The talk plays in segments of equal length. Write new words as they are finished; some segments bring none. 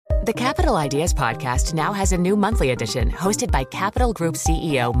The Capital Ideas podcast now has a new monthly edition hosted by Capital Group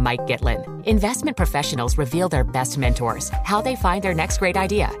CEO Mike Gitlin. Investment professionals reveal their best mentors, how they find their next great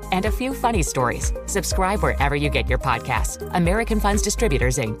idea, and a few funny stories. Subscribe wherever you get your podcasts. American Funds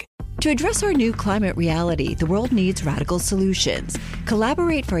Distributors, Inc. To address our new climate reality, the world needs radical solutions.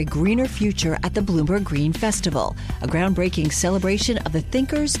 Collaborate for a greener future at the Bloomberg Green Festival, a groundbreaking celebration of the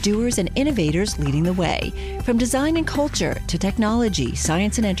thinkers, doers, and innovators leading the way. From design and culture to technology,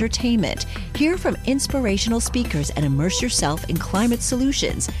 science, and entertainment, hear from inspirational speakers and immerse yourself in climate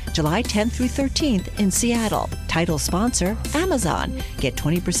solutions. July 10th through 13th in Seattle. Title sponsor, Amazon. Get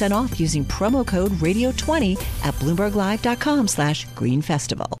 20% off using promo code Radio20 at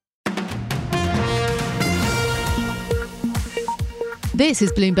BloombergLive.com/greenfestival. This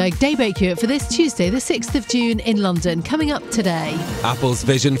is Bloomberg Daybreak Europe for this Tuesday, the 6th of June in London. Coming up today. Apple's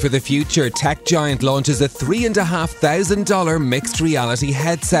vision for the future. Tech giant launches a $3,500 mixed reality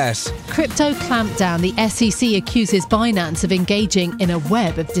headset. Crypto clampdown. The SEC accuses Binance of engaging in a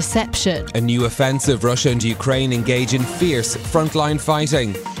web of deception. A new offensive. Russia and Ukraine engage in fierce frontline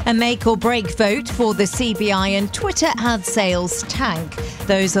fighting. A make or break vote for the CBI and Twitter ad sales tank.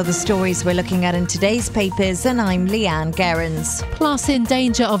 Those are the stories we're looking at in today's papers, and I'm Leanne Gerrans. Plus, in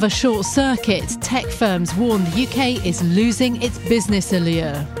danger of a short circuit, tech firms warn the UK is losing its business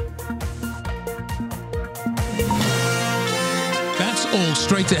allure. That's all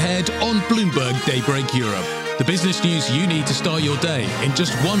straight ahead on Bloomberg Daybreak Europe. The business news you need to start your day in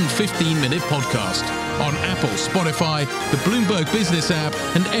just one 15-minute podcast. On Apple, Spotify, the Bloomberg Business app,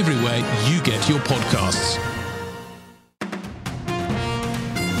 and everywhere you get your podcasts.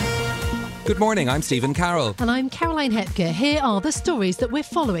 Good morning, I'm Stephen Carroll. And I'm Caroline Hepker. Here are the stories that we're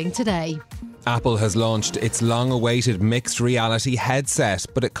following today. Apple has launched its long-awaited mixed reality headset,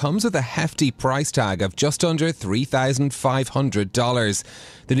 but it comes with a hefty price tag of just under $3,500.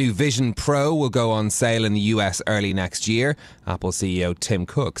 The new Vision Pro will go on sale in the US early next year. Apple CEO Tim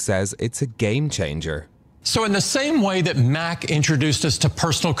Cook says it's a game changer. So in the same way that Mac introduced us to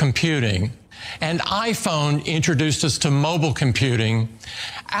personal computing and iPhone introduced us to mobile computing,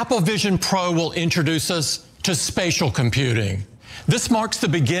 Apple Vision Pro will introduce us to spatial computing. This marks the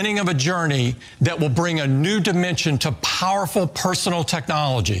beginning of a journey that will bring a new dimension to powerful personal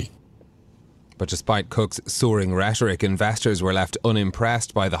technology. But despite Cook's soaring rhetoric, investors were left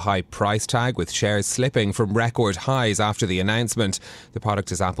unimpressed by the high price tag, with shares slipping from record highs after the announcement. The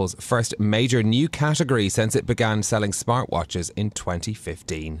product is Apple's first major new category since it began selling smartwatches in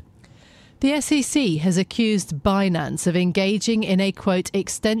 2015. The SEC has accused Binance of engaging in a, quote,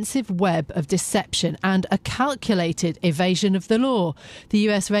 extensive web of deception and a calculated evasion of the law. The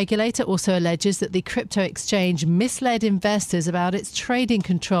US regulator also alleges that the crypto exchange misled investors about its trading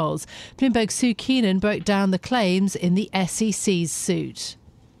controls. Bloomberg's Sue Keenan broke down the claims in the SEC's suit.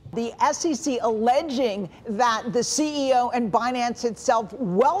 The SEC alleging that the CEO and Binance itself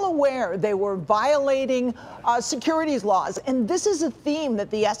well aware they were violating securities laws. And this is a theme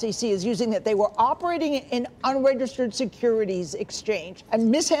that the SEC is using, that they were operating in unregistered securities exchange and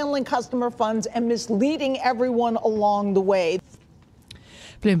mishandling customer funds and misleading everyone along the way.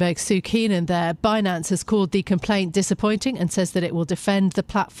 Bloomberg's Sue Keenan there. Binance has called the complaint disappointing and says that it will defend the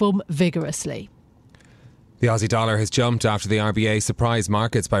platform vigorously. The Aussie dollar has jumped after the RBA surprised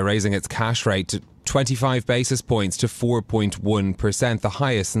markets by raising its cash rate to 25 basis points to 4.1%, the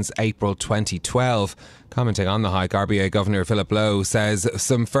highest since April 2012. Commenting on the hike, RBA Governor Philip Lowe says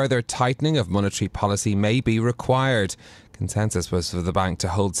some further tightening of monetary policy may be required. Consensus was for the bank to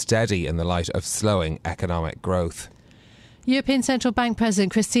hold steady in the light of slowing economic growth. European Central Bank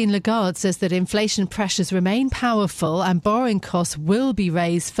President Christine Lagarde says that inflation pressures remain powerful and borrowing costs will be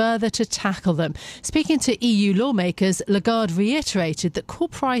raised further to tackle them. Speaking to EU lawmakers, Lagarde reiterated that core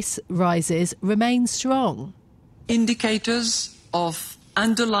price rises remain strong. Indicators of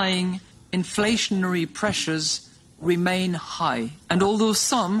underlying inflationary pressures remain high, and although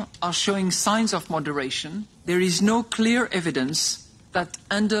some are showing signs of moderation, there is no clear evidence that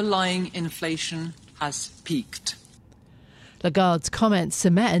underlying inflation has peaked. Lagarde's comments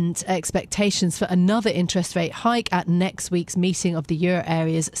cement expectations for another interest rate hike at next week's meeting of the euro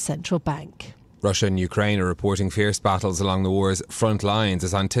area's central bank. Russia and Ukraine are reporting fierce battles along the war's front lines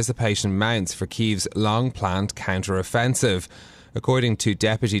as anticipation mounts for Kyiv's long-planned counter-offensive. According to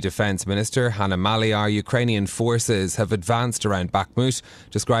Deputy Defence Minister Hanna Maliar, Ukrainian forces have advanced around Bakhmut,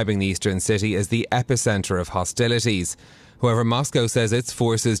 describing the eastern city as the epicentre of hostilities. However, Moscow says its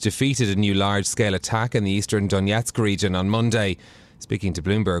forces defeated a new large-scale attack in the eastern Donetsk region on Monday. Speaking to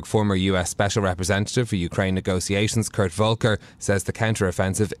Bloomberg, former US Special Representative for Ukraine negotiations, Kurt Volker, says the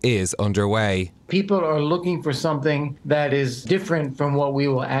counteroffensive is underway. People are looking for something that is different from what we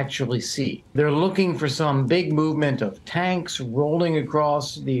will actually see. They're looking for some big movement of tanks rolling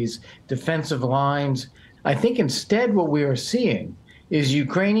across these defensive lines. I think instead what we are seeing is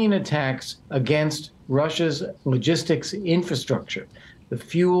Ukrainian attacks against Russia's logistics infrastructure, the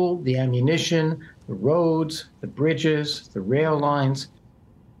fuel, the ammunition, the roads, the bridges, the rail lines.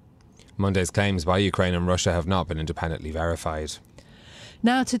 Monday's claims by Ukraine and Russia have not been independently verified.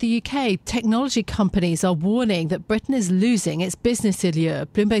 Now to the UK, technology companies are warning that Britain is losing its business allure.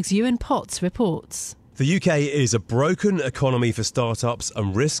 Bloomberg's Ewan Potts reports. The UK is a broken economy for startups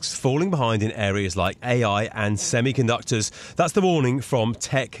and risks falling behind in areas like AI and semiconductors. That's the warning from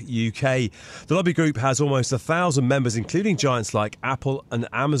Tech UK. The lobby group has almost 1,000 members, including giants like Apple and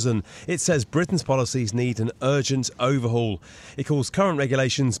Amazon. It says Britain's policies need an urgent overhaul. It calls current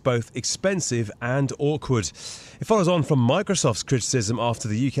regulations both expensive and awkward. It follows on from Microsoft's criticism after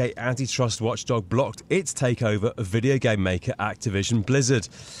the UK antitrust watchdog blocked its takeover of video game maker Activision Blizzard.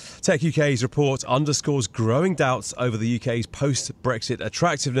 Tech UK's report underscores growing doubts over the UK's post-Brexit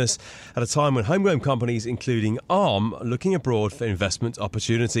attractiveness at a time when homegrown companies, including Arm, are looking abroad for investment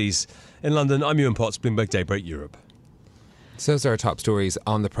opportunities. In London, I'm Ewan Potts, Bloomberg Daybreak Europe. So those are our top stories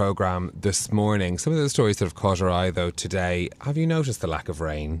on the programme this morning. Some of the stories that have caught our eye, though, today. Have you noticed the lack of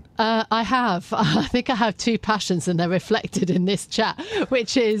rain? I have. I think I have two passions and they're reflected in this chat,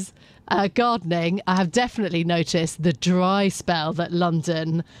 which is gardening. I have definitely noticed the dry spell that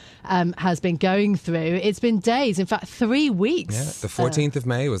London has been going through. It's been days, in fact 3 weeks. Yeah, the 14th of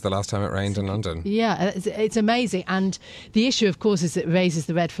May was the last time it rained in London. Yeah, it's amazing. And the issue, of course, is it raises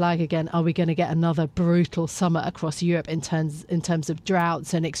the red flag again. Are we going to get another brutal summer across Europe in terms of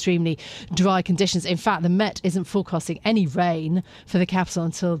droughts and extremely dry conditions? In fact, the Met isn't forecasting any rain for the capital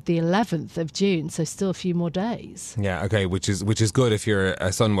until the 11th of June, so still a few more days. Yeah, okay, which is good if you're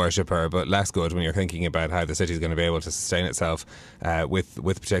a sun worshipper, but less good when you're thinking about how the city's going to be able to sustain itself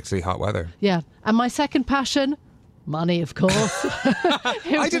with particularly hot weather. Yeah, and my second passion, money, of course.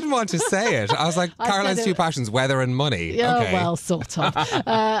 I didn't want to say it. I was like, Caroline's two passions, weather and money. Yeah, okay. Well, sort of.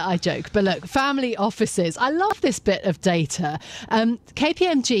 I joke. But look, family offices. I love this bit of data.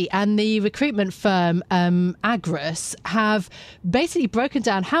 KPMG and the recruitment firm Agris have basically broken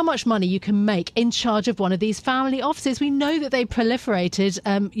down how much money you can make in charge of one of these family offices. We know that they proliferated.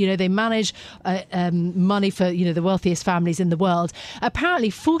 They manage money for, the wealthiest families in the world. Apparently,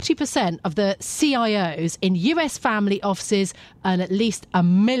 40% of the CIOs in US family offices earn at least $1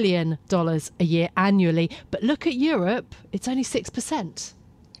 million a year annually. But look at Europe, it's only 6%.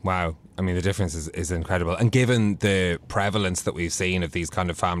 Wow. I mean, the difference is incredible. And given the prevalence that we've seen of these kind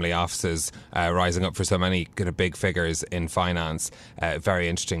of family offices rising up for so many kind of big figures in finance, very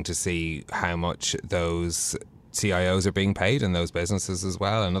interesting to see how much those CIOs are being paid in those businesses as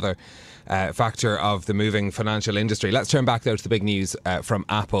well. Another factor of the moving financial industry. Let's turn back though to the big news from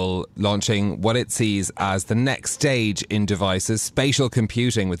Apple launching what it sees as the next stage in devices, spatial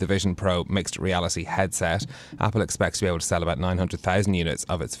computing with the Vision Pro mixed reality headset. Apple expects to be able to sell about 900,000 units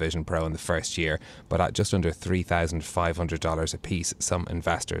of its Vision Pro in the first year, but at just under $3,500 a piece, some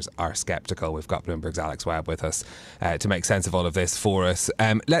investors are sceptical. We've got Bloomberg's Alex Webb with us to make sense of all of this for us.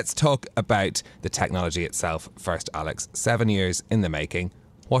 Let's talk about the technology itself first, Alex. 7 years in the making.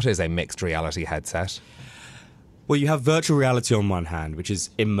 What is a mixed reality headset? Well, you have virtual reality on one hand, which is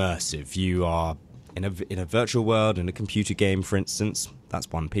immersive. You are in a virtual world, in a computer game, for instance. That's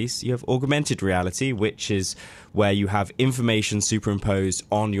one piece. You have augmented reality, which is where you have information superimposed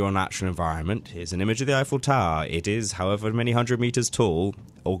on your natural environment. Here's an image of the Eiffel Tower. It is however many hundred meters tall.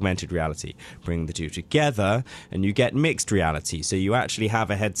 Augmented reality. Bring the two together and you get mixed reality. So you actually have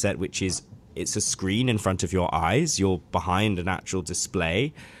a headset which is it's a screen in front of your eyes. You're behind an actual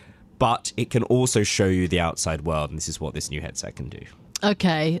display, but it can also show you the outside world. And this is what this new headset can do.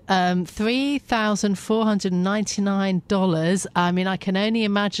 Okay, $3,499. I mean, I can only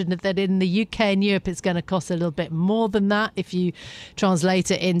imagine that in the UK and Europe it's going to cost a little bit more than that if you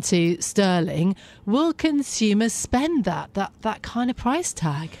translate it into sterling. Will consumers spend that kind of price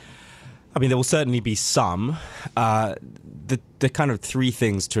tag? I mean, there will certainly be some. The kind of three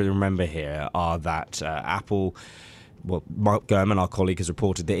things to remember here are that Apple, well, Mark Gurman, our colleague, has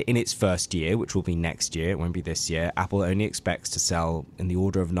reported that in its first year, which will be next year, it won't be this year, Apple only expects to sell in the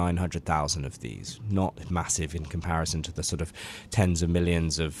order of 900,000 of these. Not massive in comparison to the sort of tens of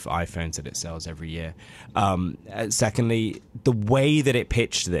millions of iPhones that it sells every year. Secondly, the way that it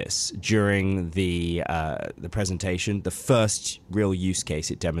pitched this during the presentation, the first real use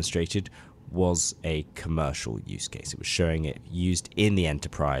case it demonstrated was a commercial use case. It was showing it used in the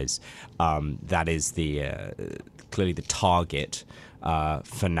enterprise. That is clearly the target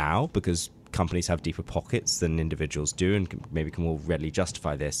for now, because companies have deeper pockets than individuals do and maybe can more readily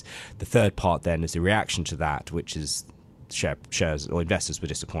justify this. The third part then is the reaction to that, which is shares or investors were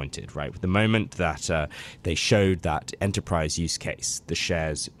disappointed, right? With the moment that they showed that enterprise use case, the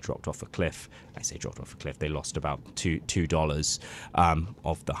shares dropped off a cliff. I say dropped off a cliff. They lost about $2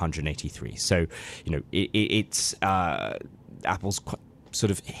 of the 183. So, it's Apple's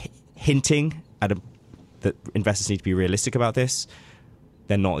sort of hinting at that investors need to be realistic about this.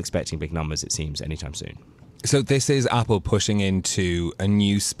 They're not expecting big numbers, it seems, anytime soon. So this is Apple pushing into a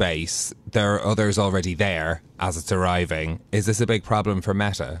new space. There are others already there as it's arriving. Is this a big problem for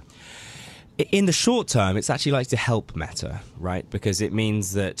Meta? In the short term, it's actually likely to help Meta, right? Because it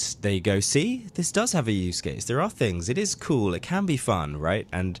means that they go, see, this does have a use case. There are things. It is cool. It can be fun, right?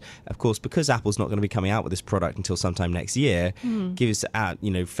 And, of course, because Apple's not going to be coming out with this product until sometime next year, gives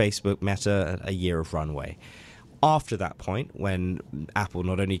Facebook, Meta a year of runway. After that point, when Apple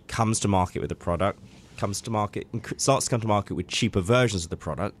not only comes to market with a product, starts to come to market with cheaper versions of the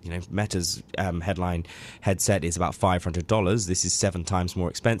product. Meta's headline headset is about $500. This is 7 times more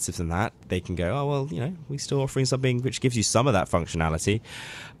expensive than that. They can go, oh, well, we're still offering something which gives you some of that functionality.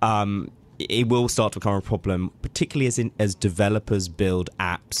 It will start to become a problem, particularly as developers build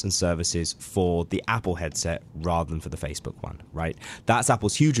apps and services for the Apple headset rather than for the Facebook one, right? That's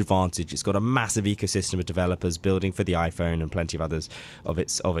Apple's huge advantage. It's got a massive ecosystem of developers building for the iPhone and plenty of others of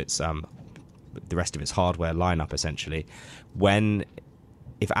its the rest of its hardware lineup, essentially.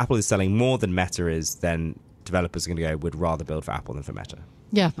 If Apple is selling more than Meta is, then developers are going to go, would rather build for Apple than for Meta.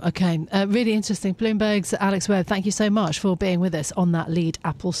 Yeah, okay. Really interesting. Bloomberg's Alex Webb, thank you so much for being with us on that lead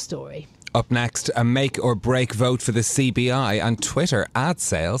Apple story. Up next, a make or break vote for the CBI and Twitter ad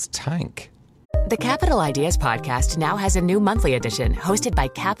sales tank. The Capital Ideas podcast now has a new monthly edition hosted by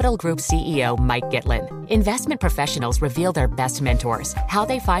Capital Group CEO Mike Gitlin. Investment professionals reveal their best mentors, how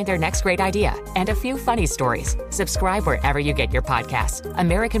they find their next great idea, and a few funny stories. Subscribe wherever you get your podcasts.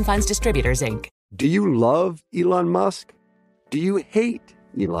 American Funds Distributors, Inc. Do you love Elon Musk? Do you hate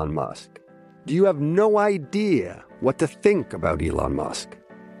Elon Musk? Do you have no idea what to think about Elon Musk?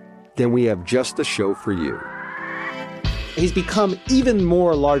 Then we have just the show for you. He's become even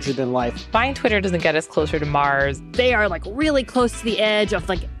more larger than life. Buying Twitter doesn't get us closer to Mars. They are really close to the edge of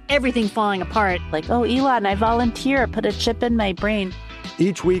everything falling apart. Oh, Elon, I volunteer. Put a chip in my brain.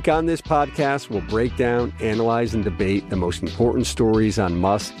 Each week on this podcast, we'll break down, analyze, and debate the most important stories on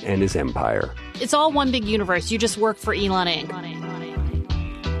Musk and his empire. It's all one big universe. You just work for Elon Inc.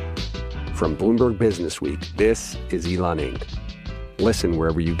 From Bloomberg Business Week, this is Elon Inc. Listen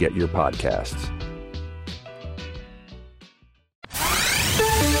wherever you get your podcasts.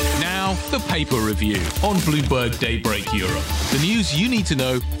 Now, the paper review on Bloomberg Daybreak Europe. The news you need to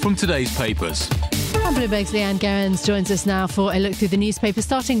know from today's papers. And Bloomberg's Leanne Gerrans joins us now for a look through the newspaper,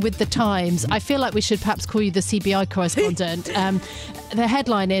 starting with The Times. I feel like we should perhaps call you the CBI correspondent. The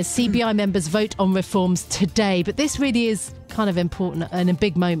headline is CBI members vote on reforms today, but this really is kind of important and in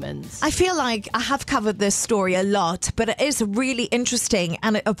big moments. I feel like I have covered this story a lot, but it is really interesting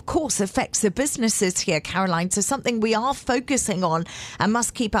and it of course affects the businesses here, Caroline, so something we are focusing on and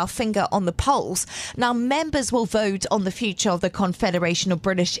must keep our finger on the pulse. Now, members will vote on the future of the Confederation of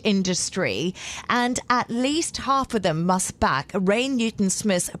British Industry, and at least half of them must back Ray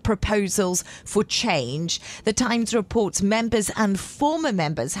Newton-Smith's proposals for change. The Times reports members and former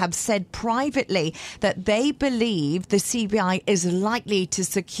members have said privately that they believe the CBI is likely to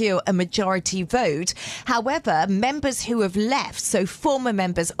secure a majority vote. However, members who have left, so former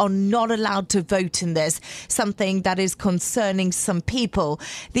members, are not allowed to vote in this, something that is concerning some people.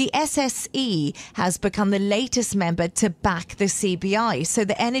 The SSE has become the latest member to back the CBI. So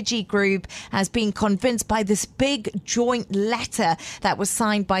the energy group has been convinced by this big joint letter that was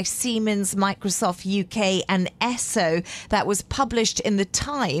signed by Siemens, Microsoft UK and Esso that was published in the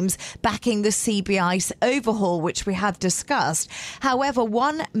Times backing the CBI's overhaul, which we have discussed. However,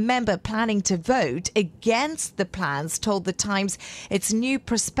 one member planning to vote against the plans told the Times its new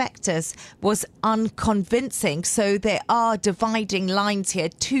prospectus was unconvincing. So there are dividing lines here,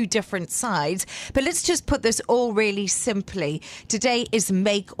 two different sides. But let's just put this all really simply. Today is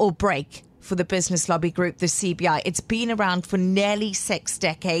make or break for the business lobby group, the CBI. It's been around for nearly 6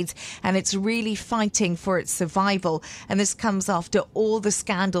 decades and it's really fighting for its survival. And this comes after all the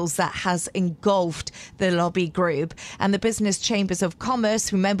scandals that has engulfed the lobby group. And the business chambers of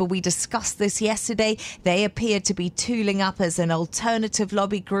commerce, remember we discussed this yesterday, they appear to be tooling up as an alternative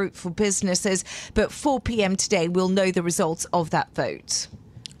lobby group for businesses. But 4 p.m. today, we'll know the results of that vote.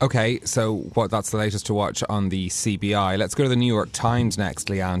 Okay, so that's the latest to watch on the CBI. Let's go to the New York Times next,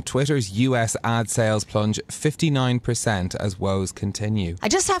 Leanne. Twitter's US ad sales plunge 59% as woes continue. I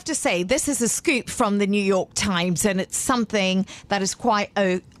just have to say, this is a scoop from the New York Times, and it's something that is quite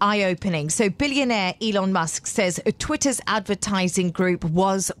eye-opening. So billionaire Elon Musk says Twitter's advertising group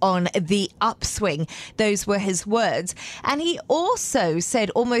was on the upswing. Those were his words. And he also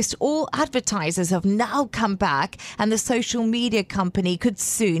said almost all advertisers have now come back and the social media company could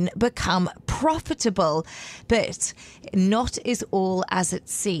soon become profitable. But not is all as it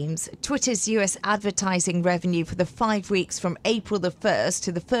seems. Twitter's US advertising revenue for the 5 weeks from April the 1st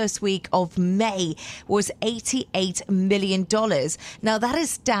to the first week of May was $88 million. Now that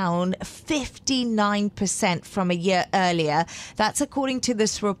is down 59% from a year earlier. That's according to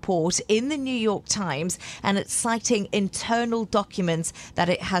this report in the New York Times, and it's citing internal documents that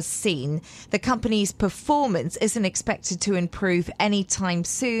it has seen. The company's performance isn't expected to improve anytime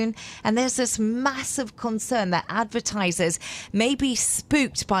soon, and there's this massive concern that advertisers may be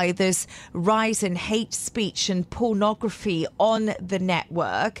spooked by this rise in hate speech and pornography on the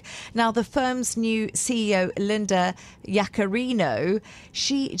network. Now, the firm's new CEO, Linda Yaccarino,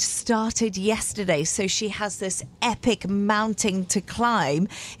 she started yesterday, so she has this epic mountain to climb,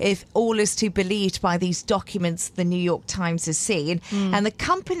 if all is to be believed by these documents the New York Times has seen. And the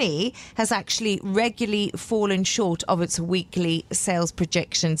company has actually regularly fallen short of its weekly sales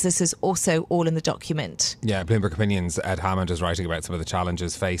projections. This is also all in the document. Yeah, Bloomberg Opinion's Ed Hammond is writing about some of the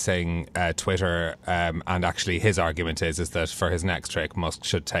challenges facing Twitter, and actually his argument is that for his next trick, Musk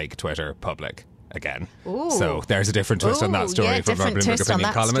should take Twitter public again. Ooh. So there's a different twist on that story from our Bloomberg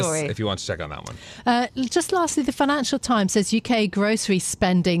Opinion columnist, story. if you want to check on that one. Just lastly, the Financial Times says UK grocery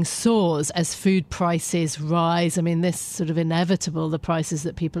spending soars as food prices rise. I mean, this sort of inevitable, the prices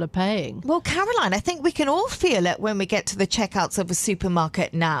that people are paying. Well, Caroline, I think we can all feel it when we get to the checkouts of a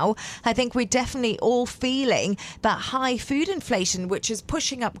supermarket now. I think we're definitely all feeling that high food inflation, which is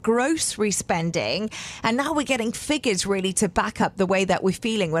pushing up grocery spending. And now we're getting figures really to back up the way that we're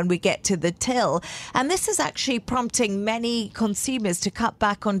feeling when we get to the till. And this is actually prompting many consumers to cut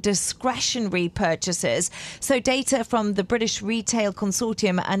back on discretionary purchases. So data from the British Retail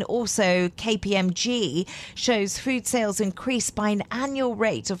Consortium and also KPMG shows food sales increased by an annual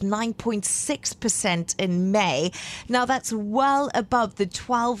rate of 9.6% in May. Now that's well above the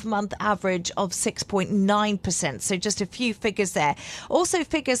 12-month average of 6.9%. So just a few figures there. Also,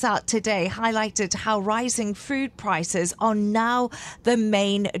 figures out today highlighted how rising food prices are now the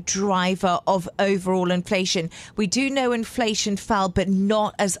main driver of overall inflation. We do know inflation fell, but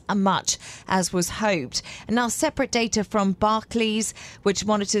not as much as was hoped. And now separate data from Barclays, which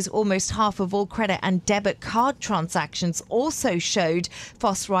monitors almost half of all credit and debit card transactions, also showed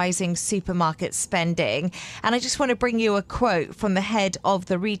fast rising supermarket spending. And I just want to bring you a quote from the head of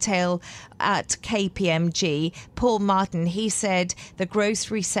the retail at KPMG, Paul Martin. He said the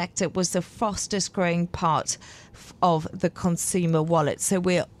grocery sector was the fastest growing part of the consumer wallet. So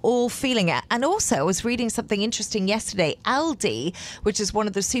we're all feeling it. And also, I was reading something interesting yesterday. Aldi, which is one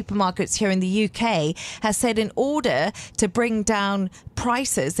of the supermarkets here in the UK, has said in order to bring down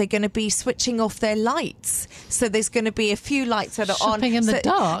prices, they're going to be switching off their lights. So there's going to be a few lights that are shopping in the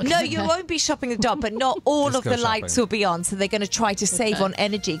dark. No, you won't be shopping in the dark, but not all of the lights shopping will be on. So they're going to try to save on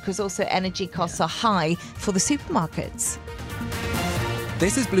energy, because also energy costs are high for the supermarkets.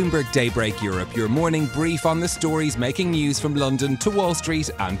 This is Bloomberg Daybreak Europe, your morning brief on the stories making news from London to Wall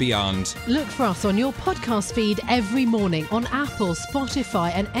Street and beyond. Look for us on your podcast feed every morning on Apple,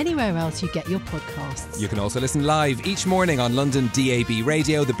 Spotify and anywhere else you get your podcasts. You can also listen live each morning on London DAB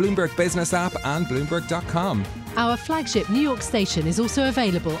Radio, the Bloomberg Business app and Bloomberg.com. Our flagship New York station is also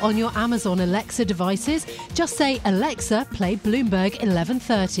available on your Amazon Alexa devices. Just say, Alexa, play Bloomberg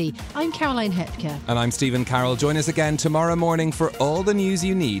 1130. I'm Caroline Hepker. And I'm Stephen Carroll. Join us again tomorrow morning for all the news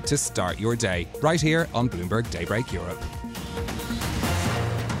you need to start your day, right here on Bloomberg Daybreak Europe.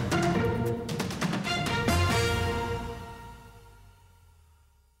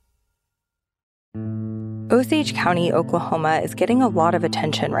 Osage County, Oklahoma is getting a lot of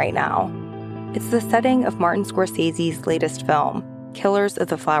attention right now. It's the setting of Martin Scorsese's latest film, Killers of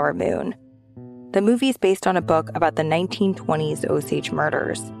the Flower Moon. The movie is based on a book about the 1920s Osage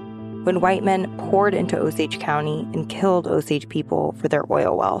murders, when white men poured into Osage County and killed Osage people for their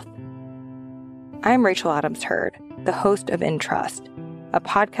oil wealth. I'm Rachel Adams Heard, the host of In Trust, a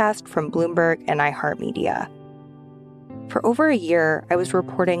podcast from Bloomberg and iHeartMedia. For over a year, I was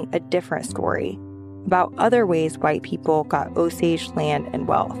reporting a different story about other ways white people got Osage land and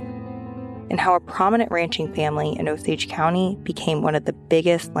wealth, and how a prominent ranching family in Osage County became one of the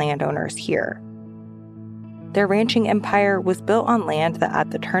biggest landowners here. Their ranching empire was built on land that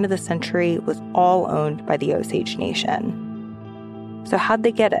at the turn of the century was all owned by the Osage Nation. So how'd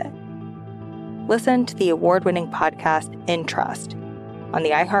they get it? Listen to the award-winning podcast In Trust on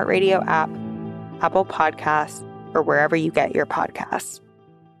the iHeartRadio app, Apple Podcasts, or wherever you get your podcasts.